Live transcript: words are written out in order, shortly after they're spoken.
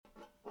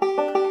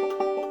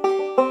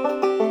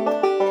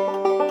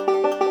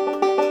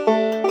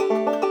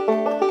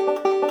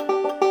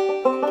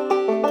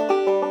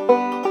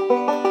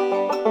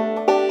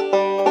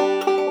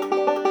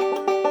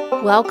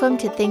Welcome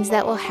to Things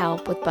That Will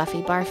Help with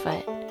Buffy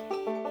Barfoot.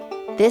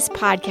 This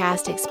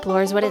podcast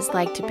explores what it's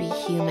like to be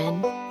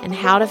human and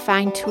how to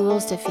find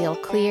tools to feel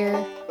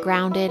clear,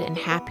 grounded, and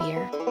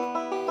happier.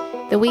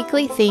 The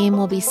weekly theme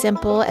will be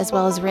simple as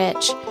well as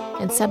rich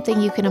and something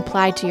you can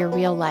apply to your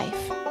real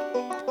life.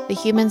 The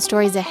human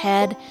stories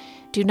ahead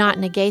do not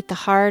negate the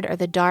hard or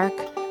the dark,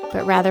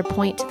 but rather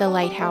point to the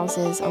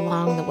lighthouses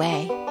along the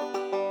way.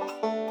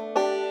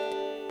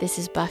 This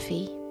is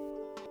Buffy.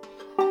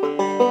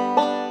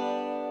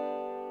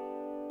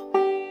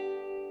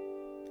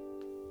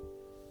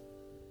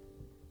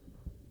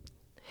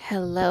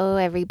 Hello,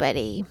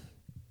 everybody.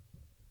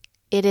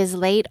 It is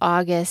late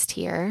August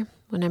here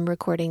when I'm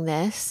recording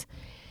this.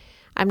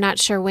 I'm not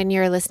sure when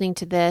you're listening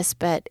to this,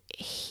 but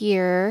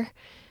here,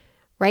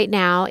 right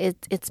now,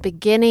 it's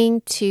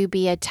beginning to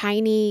be a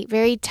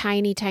very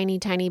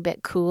tiny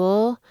bit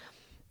cool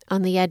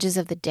on the edges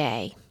of the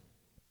day.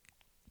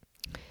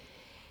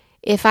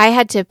 If I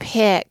had to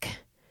pick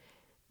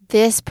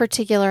this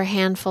particular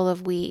handful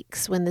of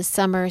weeks when the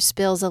summer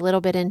spills a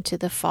little bit into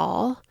the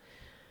fall,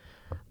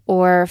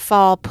 or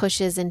fall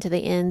pushes into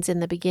the ends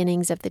and the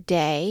beginnings of the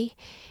day,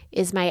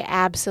 is my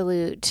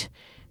absolute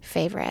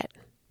favorite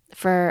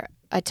for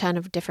a ton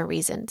of different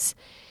reasons.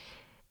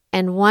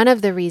 And one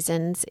of the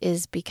reasons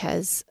is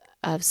because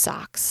of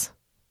socks.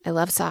 I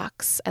love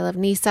socks. I love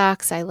knee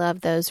socks. I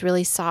love those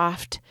really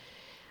soft,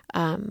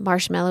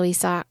 marshmallowy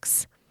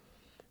socks.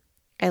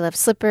 I love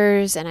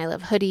slippers, and I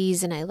love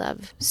hoodies, and I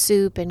love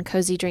soup and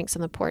cozy drinks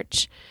on the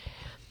porch.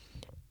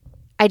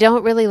 I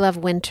don't really love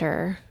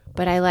winter,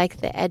 but I like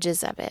the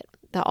edges of it,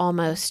 the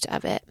almost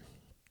of it,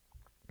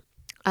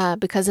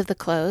 because of the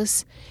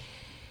clothes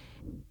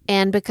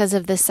and because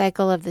of the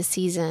cycle of the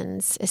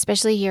seasons.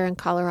 Especially here in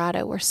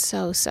Colorado, we're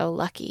so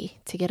lucky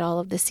to get all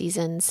of the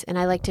seasons, and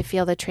I like to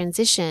feel the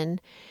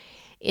transition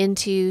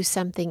into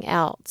something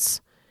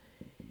else.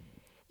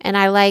 And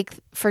I like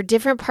for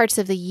different parts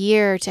of the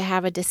year to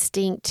have a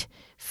distinct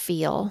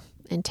feel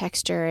and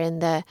texture,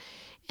 and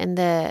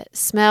the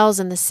smells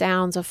and the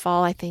sounds of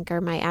fall, I think, are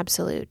my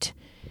absolute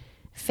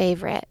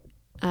favorite.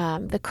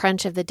 The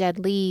crunch of the dead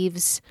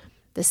leaves,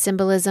 the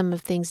symbolism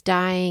of things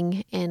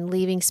dying and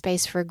leaving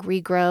space for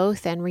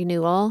regrowth and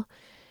renewal.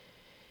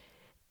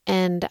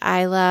 And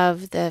I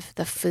love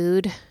the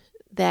food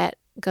that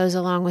goes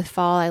along with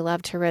fall. I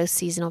love to roast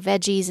seasonal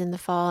veggies in the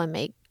fall and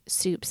make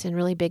soups in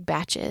really big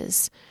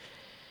batches.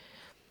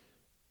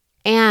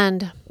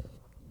 And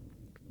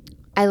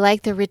I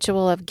like the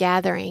ritual of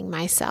gathering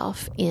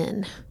myself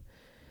in.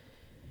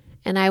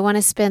 And I want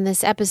to spend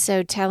this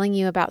episode telling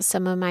you about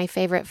some of my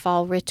favorite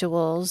fall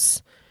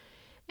rituals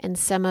and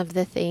some of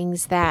the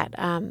things that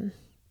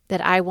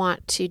I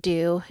want to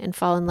do and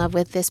fall in love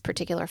with this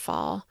particular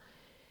fall.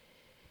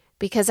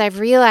 Because I've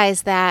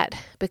realized that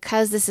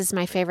because this is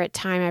my favorite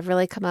time, I've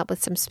really come up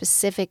with some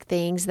specific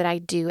things that I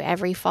do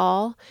every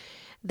fall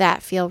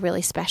that feel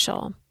really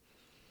special.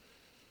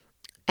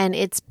 And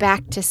it's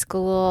back to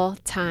school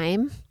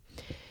time.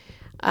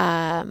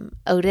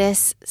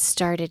 Otis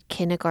started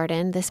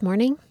kindergarten this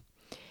morning.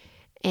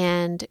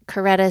 And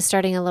Coretta is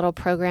starting a little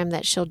program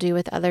that she'll do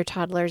with other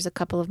toddlers a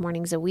couple of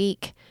mornings a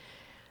week.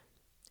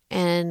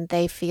 And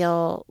they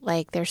feel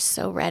like they're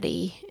so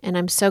ready. And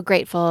I'm so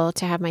grateful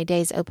to have my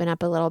days open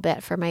up a little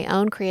bit for my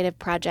own creative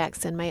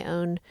projects and my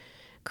own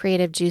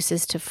creative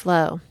juices to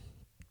flow.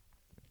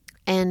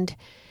 And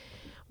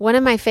one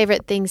of my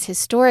favorite things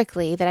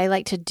historically that I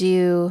like to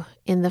do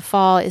in the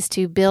fall is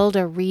to build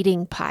a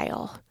reading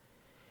pile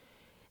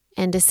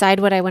and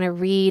decide what I want to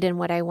read and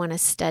what I want to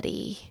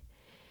study.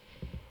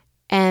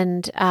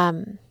 And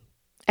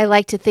I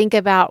like to think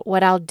about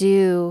what I'll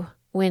do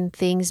when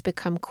things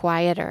become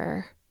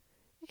quieter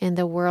and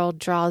the world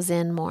draws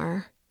in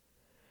more.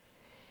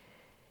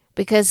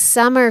 Because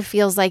summer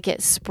feels like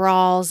it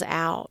sprawls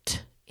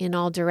out in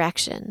all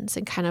directions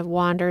and kind of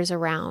wanders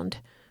around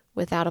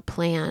without a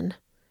plan.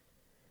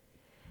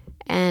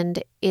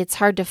 And it's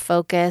hard to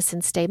focus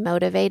and stay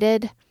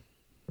motivated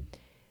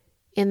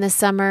in the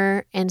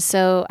summer. And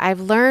so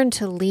I've learned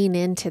to lean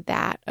into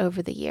that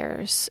over the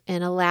years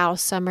and allow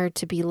summer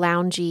to be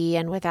loungy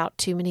and without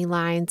too many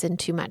lines and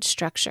too much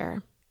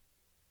structure.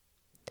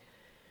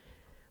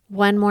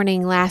 One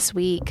morning last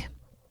week,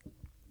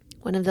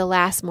 one of the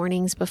last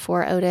mornings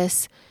before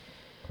Otis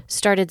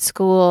started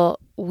school,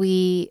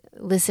 we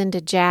listened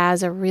to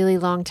jazz a really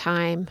long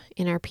time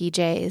in our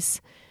PJs.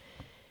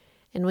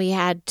 And we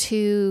had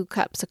 2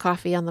 cups of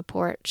coffee on the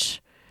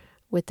porch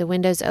with the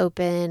windows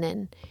open,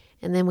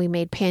 and then we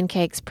made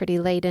pancakes pretty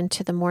late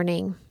into the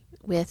morning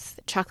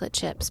with chocolate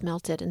chips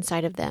melted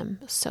inside of them.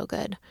 It was so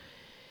good.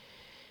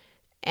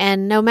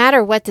 And no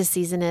matter what the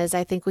season is,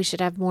 I think we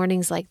should have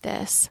mornings like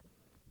this.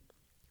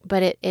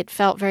 But it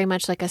felt very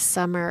much like a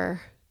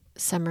summer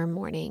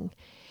morning.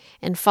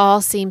 And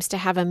fall seems to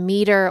have a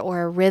meter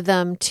or a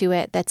rhythm to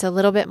it that's a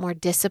little bit more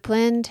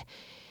disciplined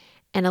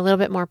and a little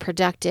bit more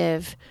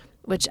productive,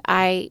 which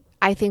I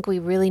think we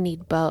really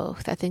need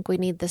both. I think we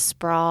need the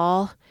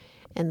sprawl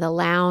and the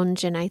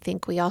lounge, and I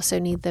think we also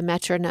need the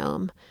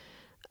metronome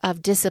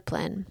of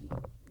discipline.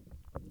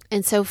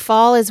 And so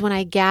fall is when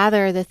I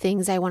gather the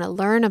things I want to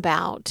learn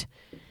about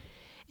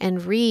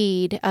and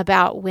read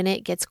about when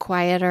it gets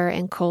quieter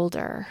and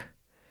colder.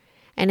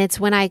 And it's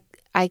when I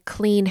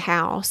clean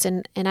house,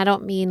 and I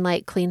don't mean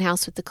like clean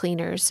house with the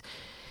cleaners,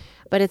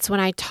 but it's when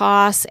I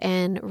toss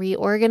and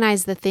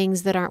reorganize the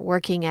things that aren't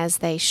working as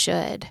they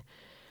should.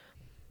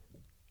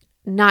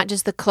 Not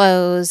just the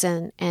clothes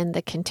and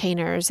the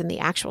containers and the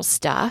actual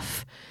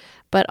stuff,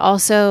 but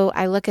also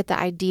I look at the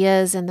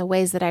ideas and the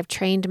ways that I've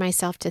trained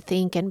myself to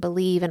think and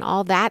believe, and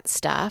all that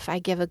stuff I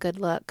give a good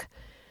look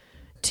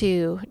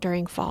to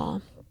during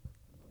fall.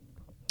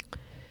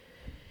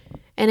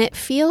 And it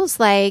feels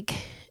like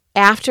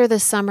after the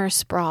summer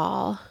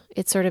sprawl,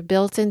 it's sort of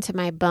built into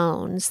my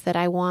bones that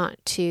I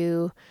want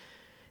to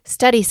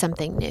study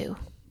something new.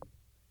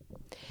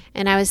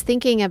 And I was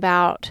thinking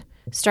about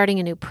starting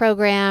a new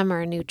program or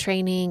a new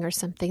training or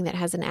something that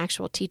has an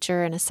actual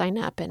teacher and a sign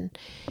up and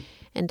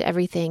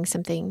everything,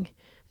 something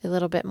a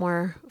little bit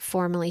more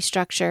formally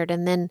structured.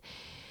 And then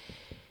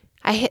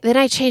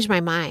I changed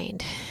my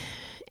mind.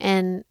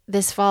 And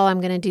this fall,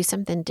 I'm going to do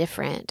something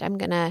different. I'm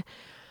going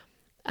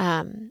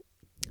to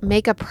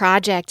make a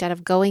project out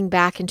of going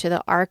back into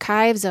the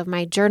archives of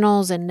my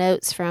journals and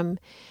notes from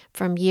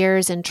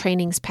years and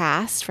trainings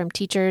past, from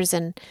teachers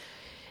and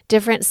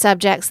different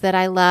subjects that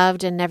I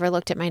loved and never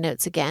looked at my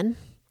notes again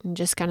and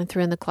just kind of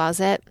threw in the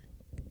closet.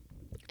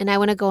 And I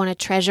want to go on a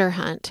treasure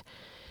hunt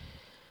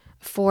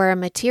for a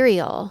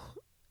material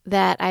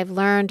that I've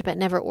learned but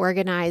never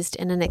organized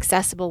in an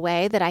accessible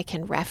way that I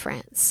can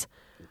reference.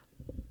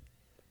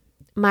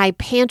 My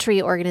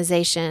pantry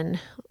organization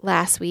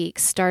last week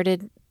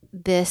started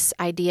this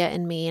idea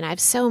in me, and I have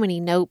so many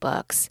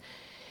notebooks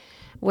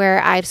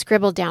where I've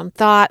scribbled down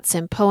thoughts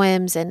and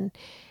poems and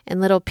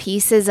little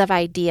pieces of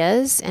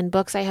ideas and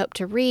books I hope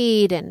to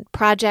read and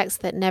projects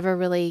that never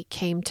really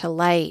came to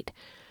light.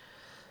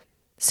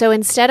 So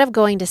instead of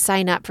going to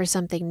sign up for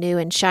something new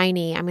and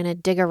shiny, I'm going to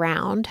dig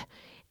around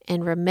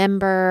and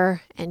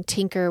remember and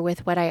tinker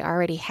with what I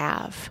already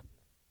have.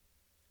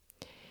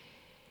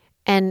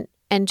 And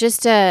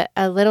just a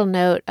little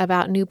note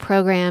about new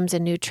programs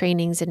and new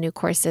trainings and new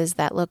courses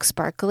that look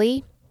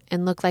sparkly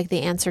and look like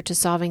the answer to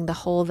solving the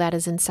hole that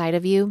is inside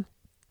of you.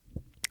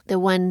 The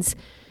ones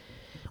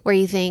where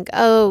you think,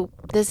 oh,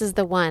 this is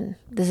the one.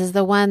 This is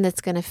the one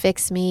that's going to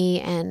fix me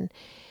and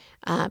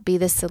be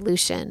the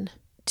solution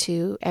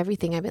to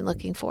everything I've been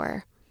looking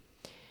for.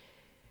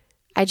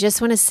 I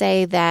just want to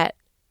say that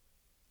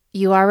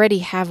you already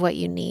have what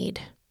you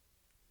need.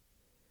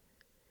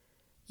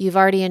 You've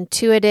already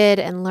intuited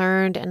and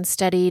learned and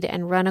studied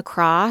and run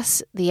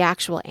across the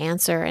actual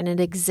answer, and it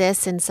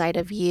exists inside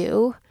of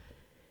you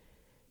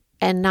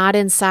and not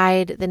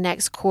inside the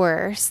next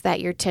course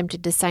that you're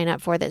tempted to sign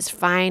up for that's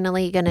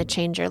finally going to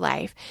change your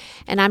life.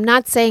 And I'm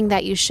not saying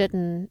that you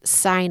shouldn't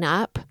sign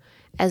up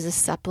as a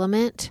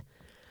supplement,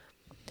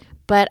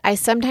 but I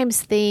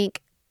sometimes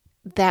think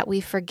that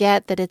we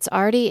forget that it's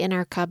already in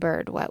our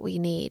cupboard what we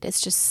need.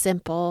 It's just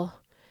simple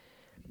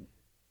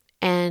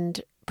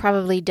and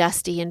probably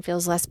dusty and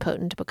feels less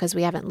potent because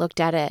we haven't looked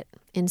at it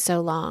in so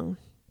long.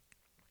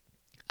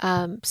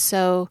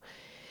 So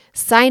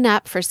sign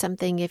up for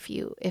something if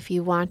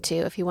you want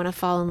to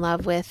fall in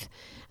love with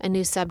a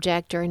new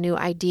subject or a new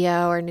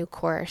idea or a new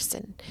course,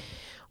 and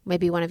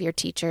maybe one of your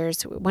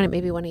teachers,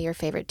 maybe one of your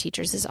favorite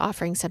teachers is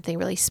offering something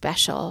really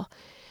special.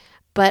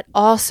 But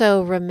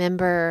also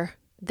remember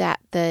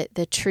that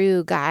the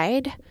true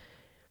guide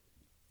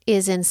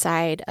is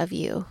inside of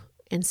you.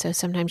 And so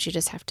sometimes you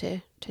just have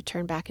to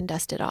turn back and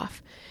dust it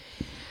off.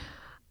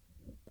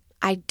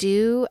 I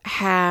do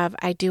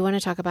want to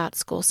talk about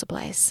school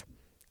supplies.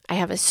 I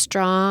have a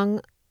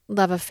strong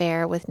love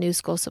affair with new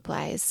school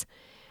supplies.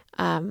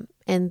 And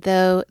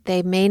though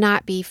they may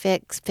not be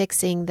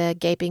fixing the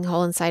gaping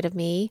hole inside of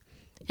me,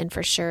 and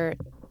for sure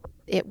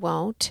it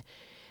won't,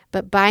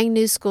 but buying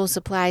new school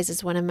supplies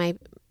is one of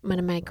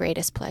my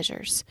greatest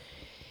pleasures.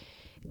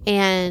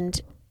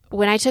 And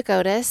when I took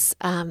Otis,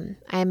 I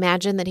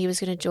imagined that he was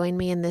going to join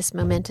me in this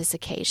momentous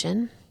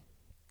occasion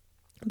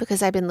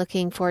because I've been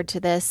looking forward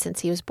to this since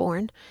he was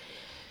born.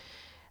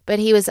 But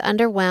he was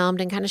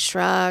underwhelmed and kind of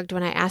shrugged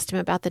when I asked him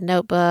about the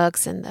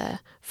notebooks and the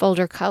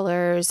folder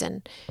colors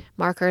and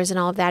markers and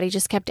all of that. He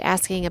just kept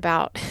asking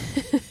about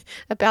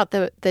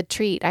the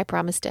treat I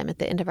promised him at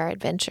the end of our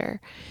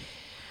adventure.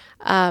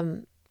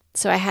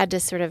 So I had to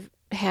sort of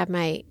have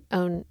my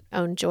own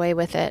joy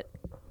with it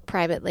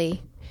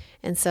privately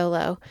and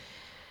solo.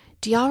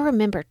 Do y'all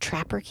remember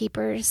Trapper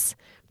Keepers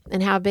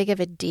and how big of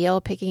a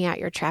deal picking out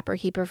your Trapper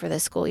Keeper for the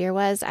school year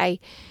was? I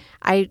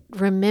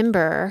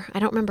remember, I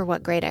don't remember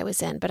what grade I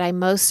was in, but I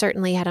most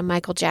certainly had a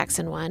Michael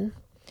Jackson one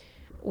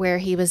where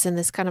he was in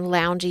this kind of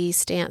loungy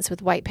stance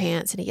with white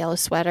pants and a yellow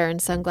sweater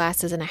and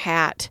sunglasses and a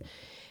hat.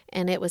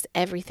 And it was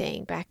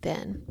everything back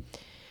then.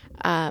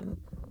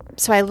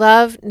 So I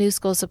love new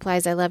school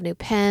supplies. I love new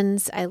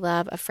pens. I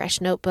love a fresh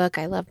notebook.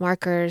 I love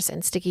markers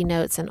and sticky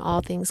notes and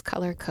all things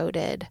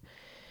color-coded.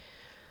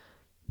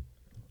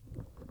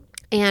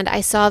 And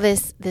I saw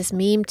this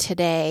meme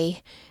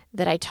today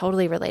that I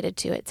totally related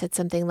to. It said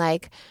something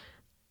like,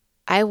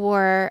 I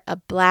wore a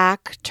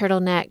black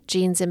turtleneck,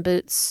 jeans, and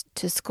boots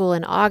to school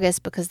in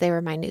August because they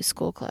were my new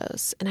school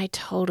clothes. And I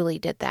totally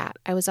did that.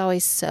 I was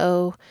always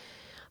so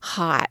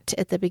hot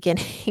at the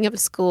beginning of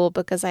school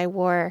because I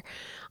wore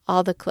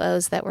all the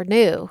clothes that were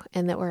new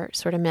and that were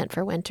sort of meant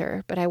for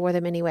winter. But I wore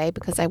them anyway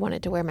because I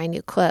wanted to wear my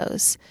new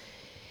clothes.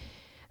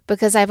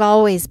 Because I've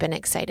always been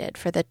excited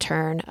for the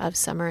turn of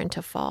summer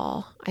into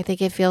fall. I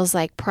think it feels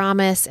like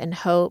promise and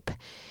hope.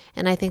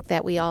 And I think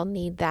that we all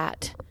need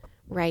that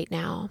right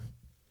now.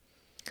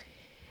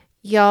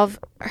 Y'all have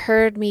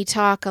heard me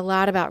talk a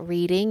lot about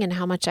reading and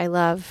how much I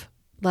love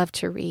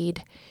to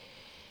read.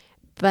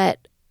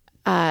 But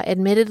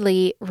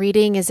admittedly,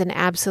 reading is an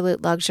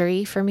absolute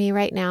luxury for me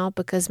right now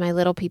because my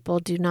little people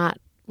do not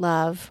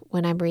love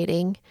when I'm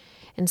reading.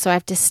 And so I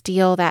have to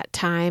steal that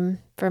time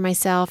for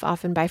myself,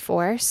 often by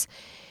force.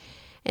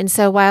 And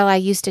so while I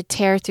used to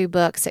tear through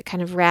books at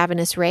kind of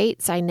ravenous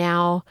rates, I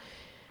now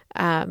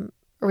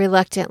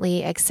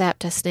reluctantly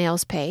accept a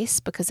snail's pace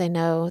because I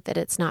know that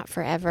it's not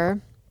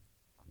forever.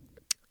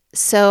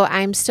 So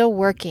I'm still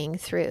working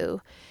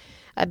through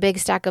a big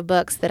stack of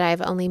books that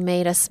I've only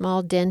made a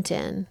small dent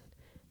in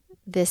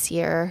this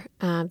year,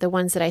 the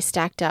ones that I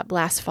stacked up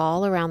last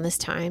fall around this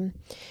time.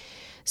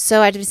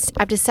 So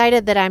I've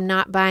decided that I'm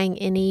not buying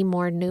any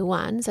more new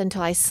ones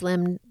until I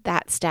slim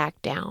that stack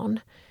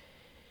down.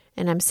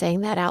 And I'm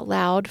saying that out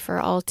loud for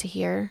all to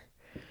hear.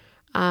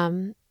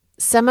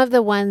 Some of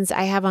the ones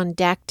I have on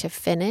deck to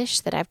finish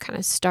that I've kind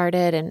of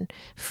started and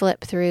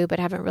flipped through but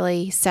haven't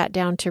really sat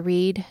down to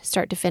read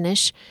start to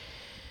finish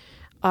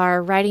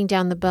are Writing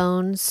Down the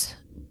Bones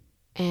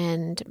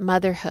and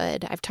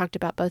Motherhood. I've talked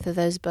about both of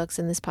those books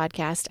in this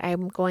podcast.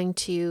 I'm going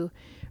to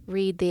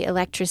read The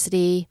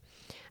Electricity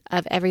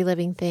of Every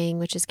Living Thing,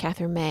 which is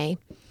Catherine May,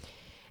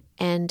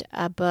 and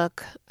a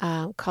book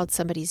called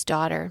Somebody's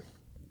Daughter.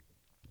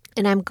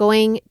 And I'm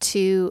going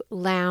to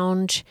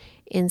lounge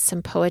in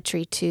some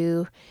poetry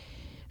too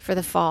for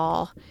the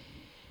fall.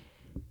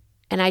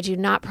 And I do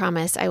not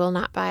promise I will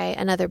not buy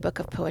another book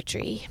of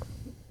poetry.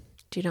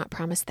 Do not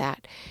promise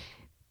that.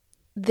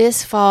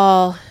 This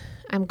fall,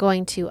 I'm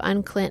going to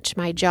unclench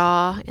my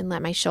jaw and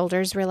let my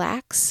shoulders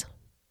relax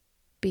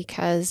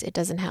because it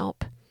doesn't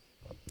help.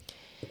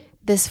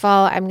 This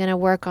fall, I'm going to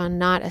work on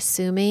not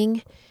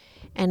assuming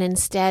and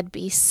instead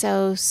be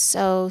so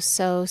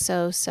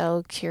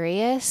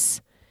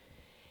curious.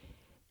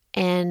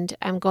 And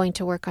I'm going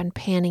to work on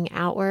panning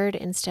outward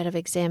instead of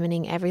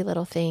examining every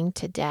little thing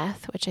to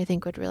death, which I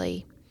think would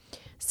really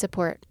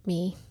support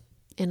me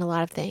in a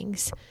lot of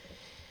things.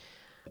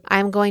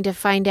 I'm going to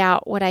find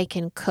out what I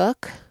can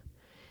cook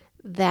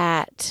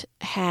that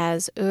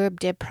has herbe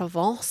de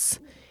Provence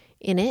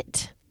in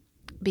it,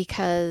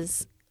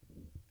 because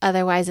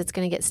otherwise it's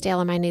going to get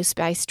stale in my new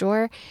spice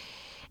drawer.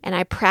 And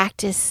I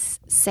practice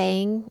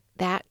saying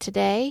that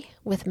today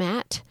with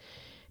Matt,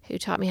 who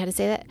taught me how to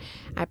say that.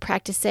 I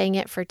practiced saying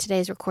it for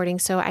today's recording,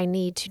 so I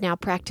need to now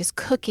practice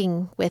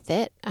cooking with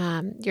it.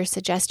 Your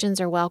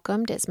suggestions are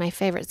welcomed. It's my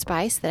favorite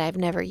spice that I've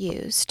never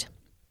used.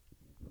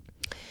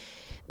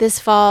 This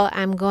fall,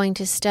 I'm going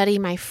to study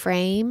my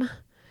frame,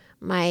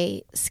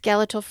 my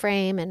skeletal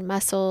frame and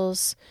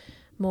muscles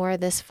more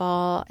this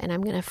fall, and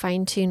I'm going to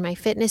fine-tune my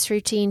fitness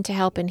routine to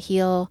help and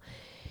heal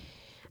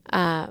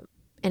and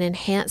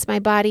enhance my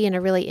body in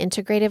a really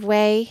integrative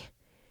way.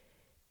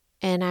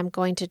 And I'm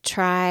going to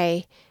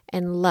try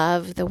and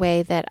love the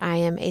way that I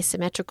am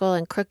asymmetrical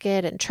and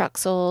crooked and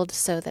truxeled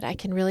so that I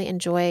can really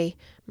enjoy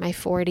my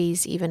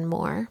 40s even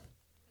more.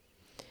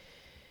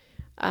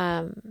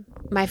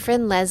 My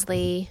friend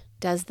Leslie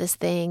does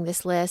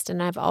this list,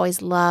 and I've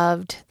always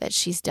loved that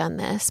she's done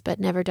this, but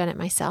never done it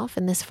myself.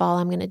 And this fall,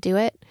 I'm going to do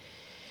it.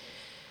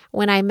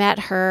 When I met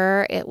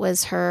her, it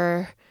was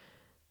her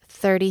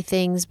 30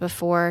 things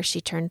before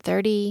she turned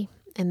 30.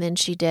 And then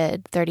she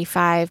did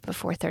 35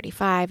 before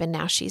 35, and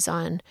now she's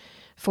on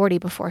 40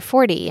 before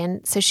 40.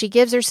 And so she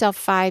gives herself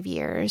 5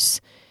 years,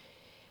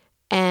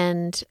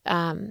 and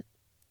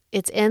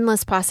it's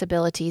endless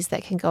possibilities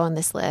that can go on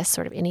this list,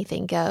 sort of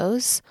anything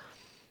goes.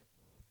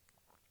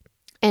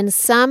 And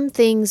some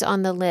things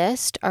on the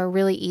list are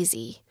really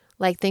easy,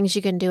 like things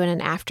you can do in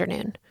an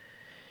afternoon.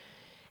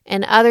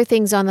 And other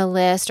things on the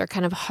list are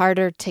kind of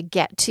harder to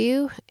get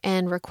to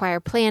and require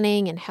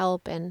planning and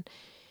help and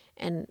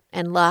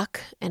luck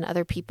and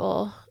other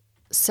people.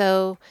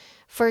 So,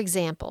 for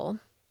example,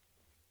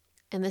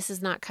 and this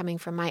is not coming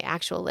from my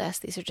actual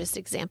list, these are just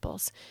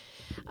examples,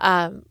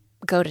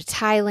 go to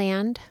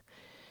Thailand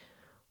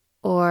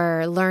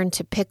or learn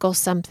to pickle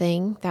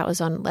something. That was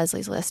on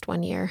Leslie's list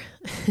one year.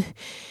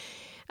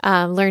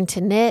 Learn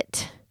to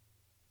knit,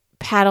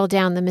 paddle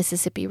down the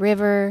Mississippi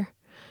River,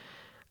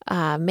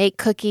 make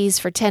cookies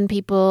for 10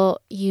 people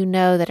you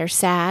know that are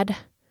sad,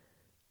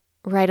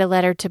 write a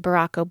letter to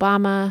Barack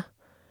Obama,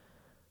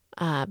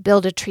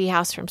 build a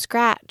treehouse from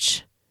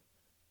scratch,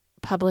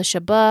 publish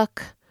a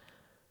book,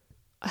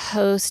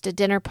 host a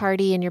dinner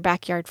party in your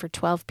backyard for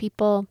 12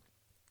 people.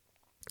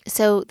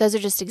 So those are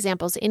just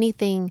examples.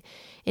 Anything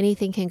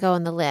can go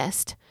on the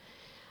list.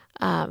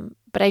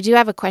 But I do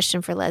have a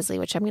question for Leslie,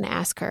 which I'm going to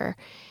ask her.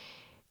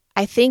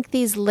 I think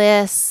these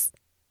lists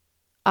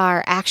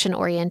are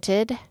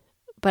action-oriented,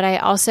 but I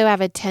also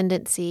have a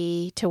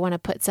tendency to want to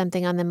put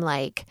something on them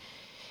like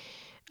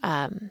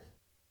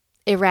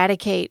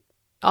eradicate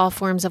all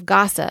forms of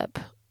gossip,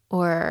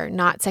 or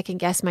not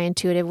second-guess my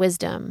intuitive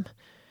wisdom,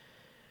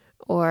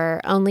 or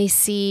only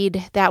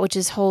seed that which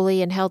is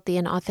holy and healthy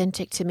and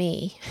authentic to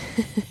me.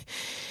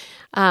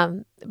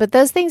 But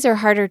those things are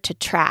harder to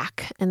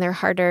track, and they're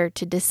harder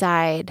to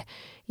decide,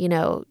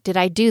 did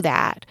I do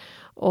that?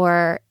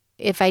 Or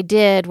if I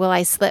did, will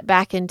I slip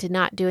back into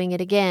not doing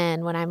it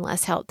again when I'm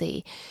less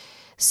healthy?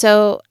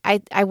 So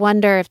I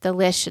wonder if the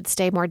list should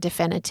stay more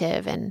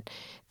definitive, and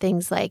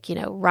things like,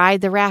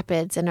 ride the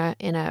rapids in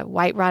a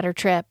white water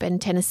trip in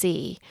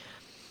Tennessee,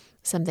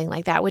 something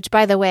like that, which,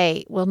 by the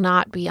way, will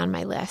not be on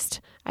my list.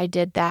 I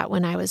did that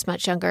when I was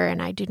much younger, and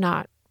I do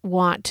not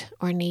want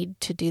or need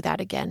to do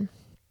that again.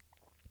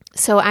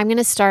 So I'm going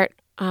to start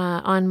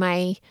on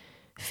my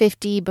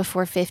 50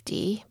 before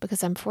 50,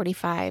 because I'm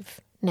 45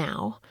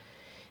 now.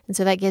 And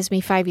so that gives me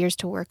 5 years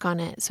to work on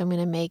it. So I'm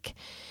going to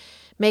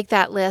make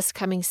that list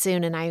coming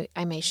soon, and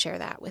I may share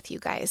that with you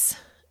guys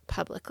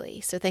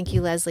publicly. So thank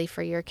you, Leslie,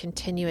 for your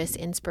continuous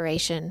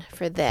inspiration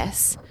for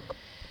this.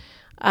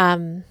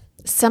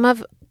 Some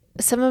of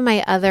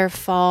my other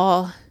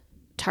fall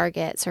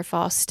targets or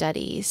fall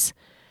studies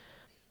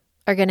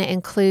are going to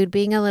include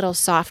being a little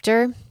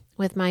softer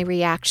with my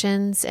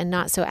reactions and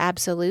not so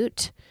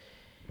absolute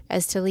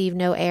as to leave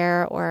no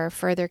air or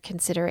further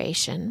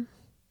consideration.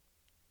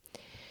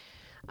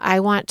 I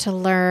want to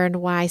learn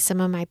why some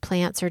of my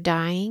plants are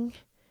dying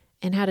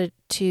and how to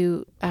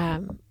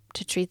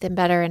treat them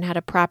better, and how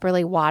to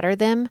properly water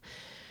them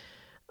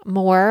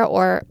more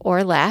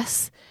or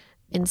less,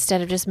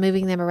 instead of just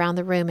moving them around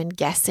the room and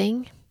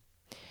guessing.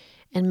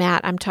 And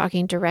Matt, I'm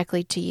talking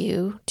directly to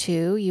you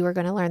too. You are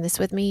going to learn this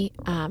with me.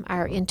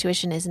 Our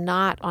intuition is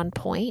not on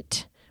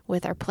point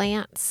with our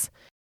plants.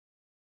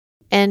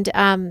 And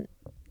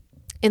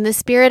in the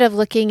spirit of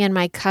looking in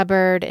my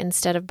cupboard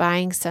instead of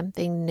buying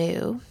something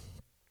new,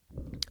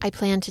 I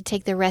plan to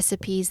take the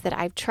recipes that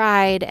I've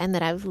tried and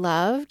that I've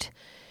loved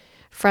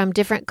from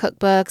different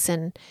cookbooks,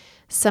 and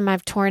some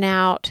I've torn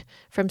out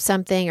from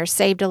something or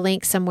saved a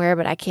link somewhere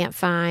but I can't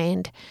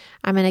find.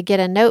 I'm going to get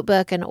a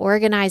notebook and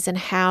organize and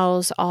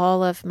house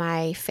all of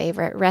my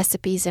favorite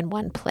recipes in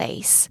one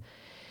place,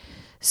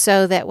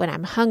 so that when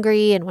I'm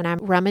hungry and when I'm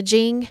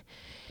rummaging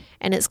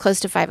and it's close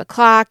to 5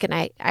 o'clock and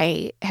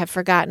I have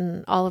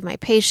forgotten all of my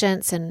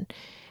patience and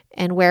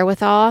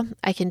wherewithal,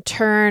 I can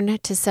turn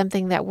to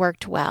something that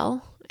worked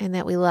well and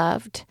that we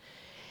loved.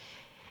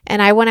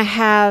 And I want to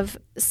have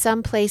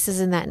some places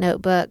in that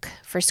notebook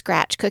for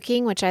scratch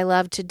cooking, which I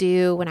love to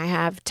do when I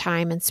have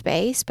time and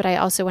space. But I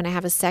also want to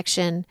have a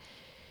section,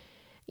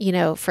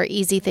 for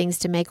easy things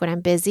to make when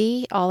I'm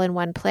busy, all in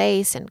one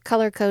place and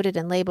color-coded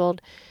and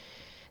labeled.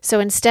 So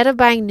instead of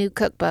buying new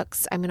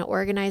cookbooks, I'm going to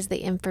organize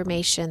the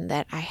information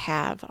that I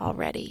have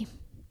already.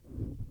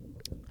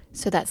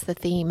 So that's the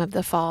theme of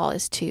the fall,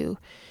 is to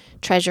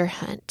treasure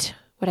hunt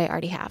what I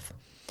already have.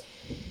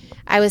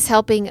 I was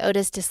helping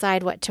Otis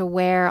decide what to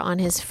wear on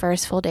his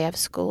first full day of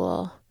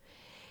school.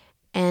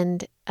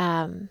 And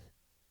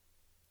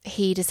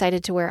he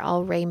decided to wear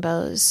all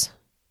rainbows.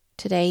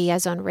 Today he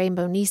has on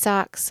rainbow knee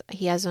socks.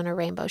 He has on a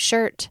rainbow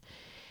shirt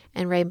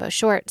and rainbow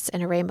shorts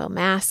and a rainbow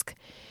mask.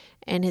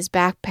 And his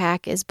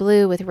backpack is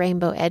blue with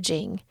rainbow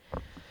edging.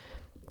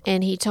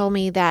 And he told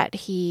me that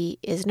he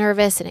is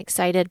nervous and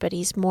excited, but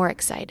he's more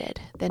excited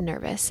than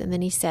nervous. And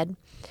then he said,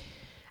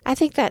 I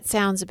think that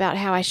sounds about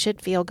how I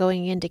should feel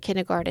going into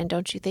kindergarten,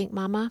 don't you think,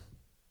 Mama?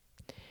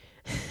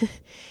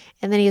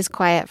 And then he was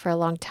quiet for a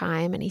long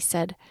time, and he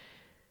said,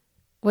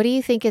 what do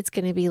you think it's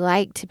going to be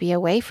like to be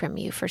away from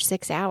you for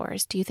 6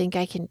 hours? Do you think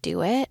I can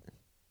do it?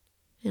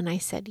 And I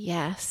said,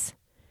 yes.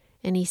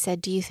 And he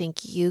said, do you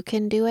think you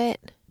can do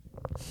it?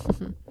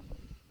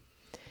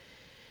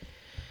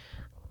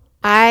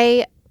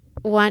 I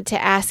want to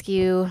ask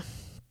you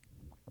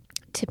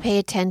to pay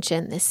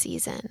attention this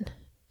season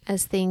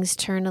as things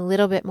turn a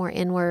little bit more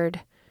inward.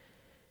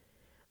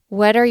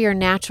 What are your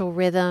natural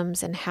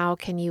rhythms, and how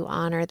can you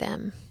honor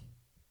them?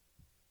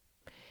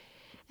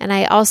 And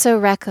I also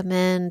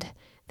recommend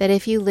that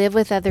if you live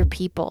with other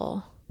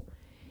people,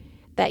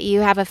 that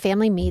you have a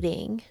family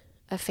meeting,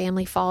 a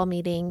family fall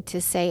meeting,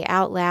 to say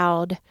out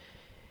loud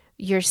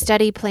your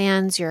study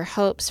plans, your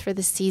hopes for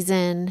the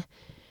season,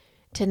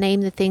 to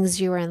name the things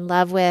you are in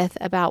love with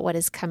about what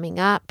is coming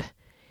up,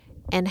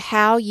 and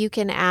how you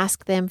can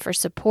ask them for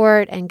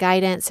support and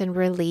guidance and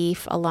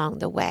relief along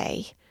the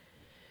way.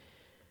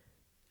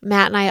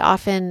 Matt and I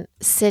often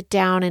sit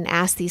down and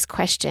ask these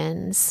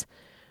questions.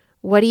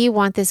 What do you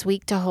want this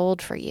week to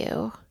hold for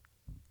you?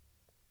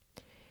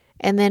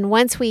 And then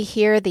once we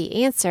hear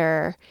the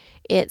answer,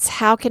 it's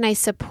how can I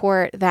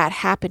support that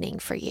happening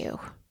for you?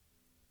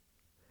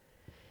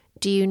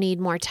 Do you need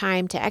more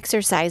time to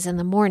exercise in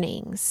the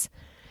mornings?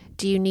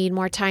 Do you need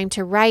more time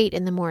to write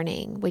in the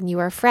morning when you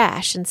are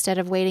fresh, instead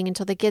of waiting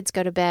until the kids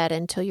go to bed,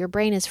 until your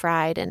brain is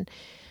fried and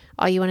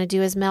all you want to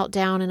do is melt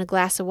down in a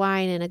glass of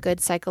wine and a good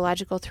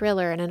psychological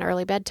thriller and an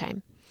early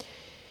bedtime?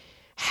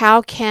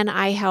 how can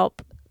I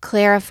help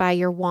clarify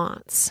your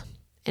wants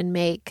and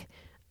make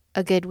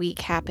a good week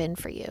happen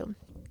for you?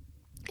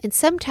 And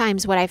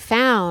sometimes what I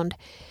found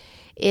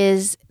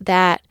is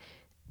that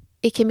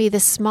it can be the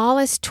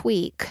smallest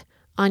tweak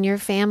on your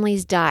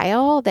family's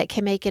dial that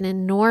can make an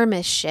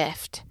enormous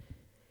shift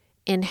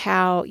in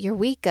how your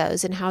week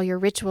goes and how your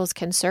rituals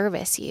can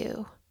service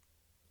you.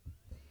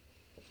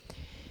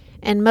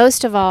 And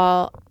most of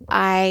all,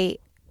 I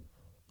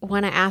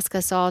want to ask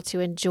us all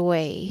to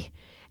enjoy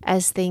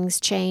as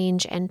things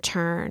change and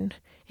turn,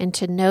 and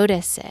to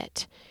notice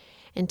it,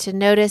 and to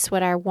notice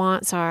what our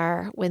wants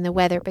are when the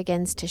weather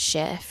begins to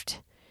shift.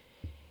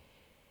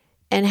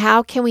 And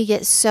how can we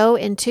get so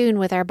in tune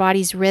with our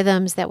body's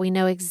rhythms that we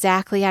know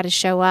exactly how to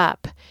show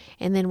up,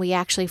 and then we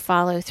actually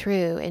follow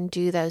through and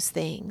do those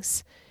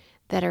things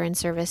that are in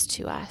service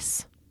to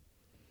us.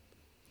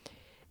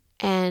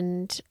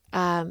 And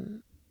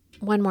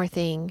one more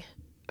thing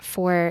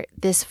for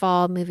this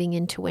fall moving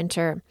into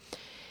winter.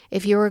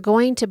 If you were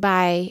going to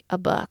buy a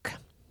book,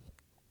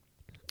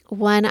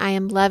 one I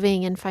am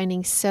loving and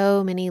finding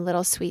so many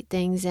little sweet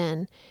things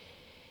in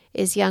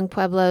is Yung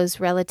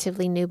Pueblo's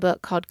relatively new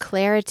book called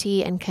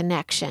Clarity and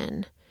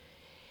Connection.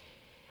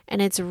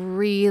 And it's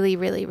really,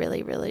 really,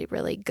 really, really,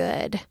 really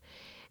good.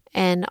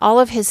 And all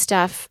of his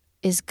stuff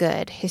is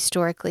good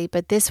historically,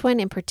 but this one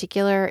in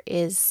particular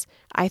is,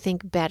 I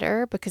think,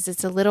 better because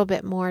it's a little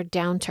bit more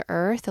down to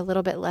earth, a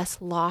little bit less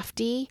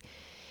lofty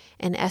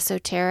and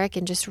esoteric,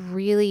 and just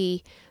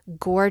really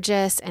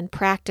gorgeous and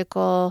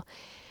practical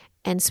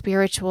and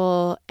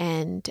spiritual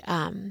and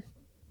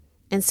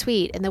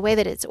sweet. And the way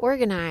that it's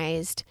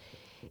organized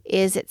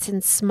is it's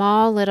in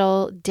small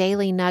little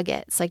daily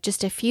nuggets, like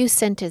just a few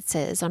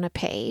sentences on a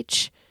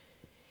page.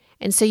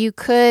 And so you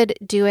could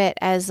do it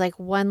as like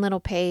one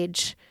little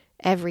page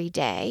every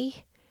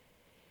day.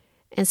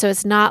 And so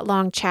it's not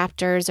long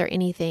chapters or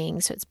anything.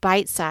 So it's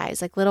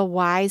bite-sized, like little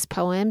wise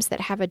poems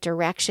that have a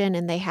direction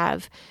and they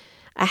have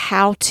a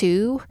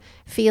how-to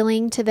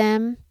feeling to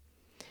them.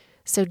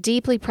 So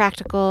deeply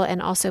practical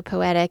and also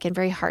poetic and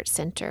very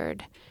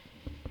heart-centered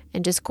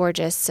and just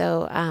gorgeous.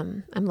 So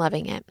I'm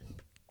loving it.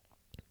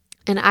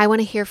 And I want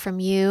to hear from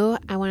you.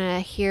 I want to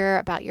hear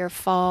about your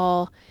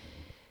fall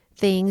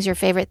things, your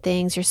favorite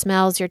things, your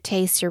smells, your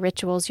tastes, your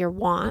rituals, your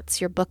wants,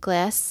 your book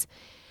lists.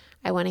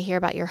 I want to hear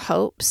about your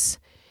hopes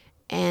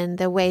and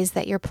the ways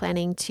that you're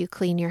planning to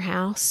clean your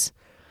house,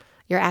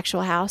 your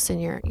actual house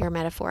and your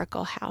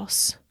metaphorical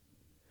house.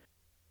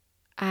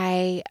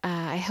 I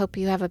hope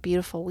you have a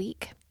beautiful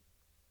week.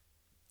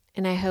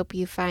 And I hope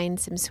you find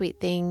some sweet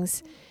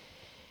things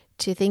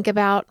to think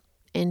about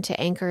and to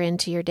anchor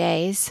into your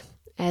days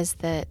as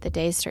the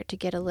days start to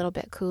get a little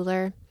bit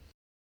cooler.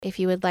 If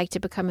you would like to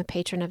become a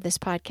patron of this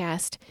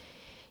podcast,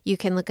 you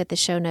can look at the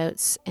show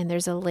notes and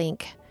there's a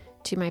link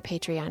to my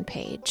Patreon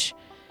page.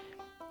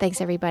 Thanks,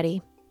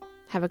 everybody.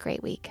 Have a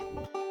great week.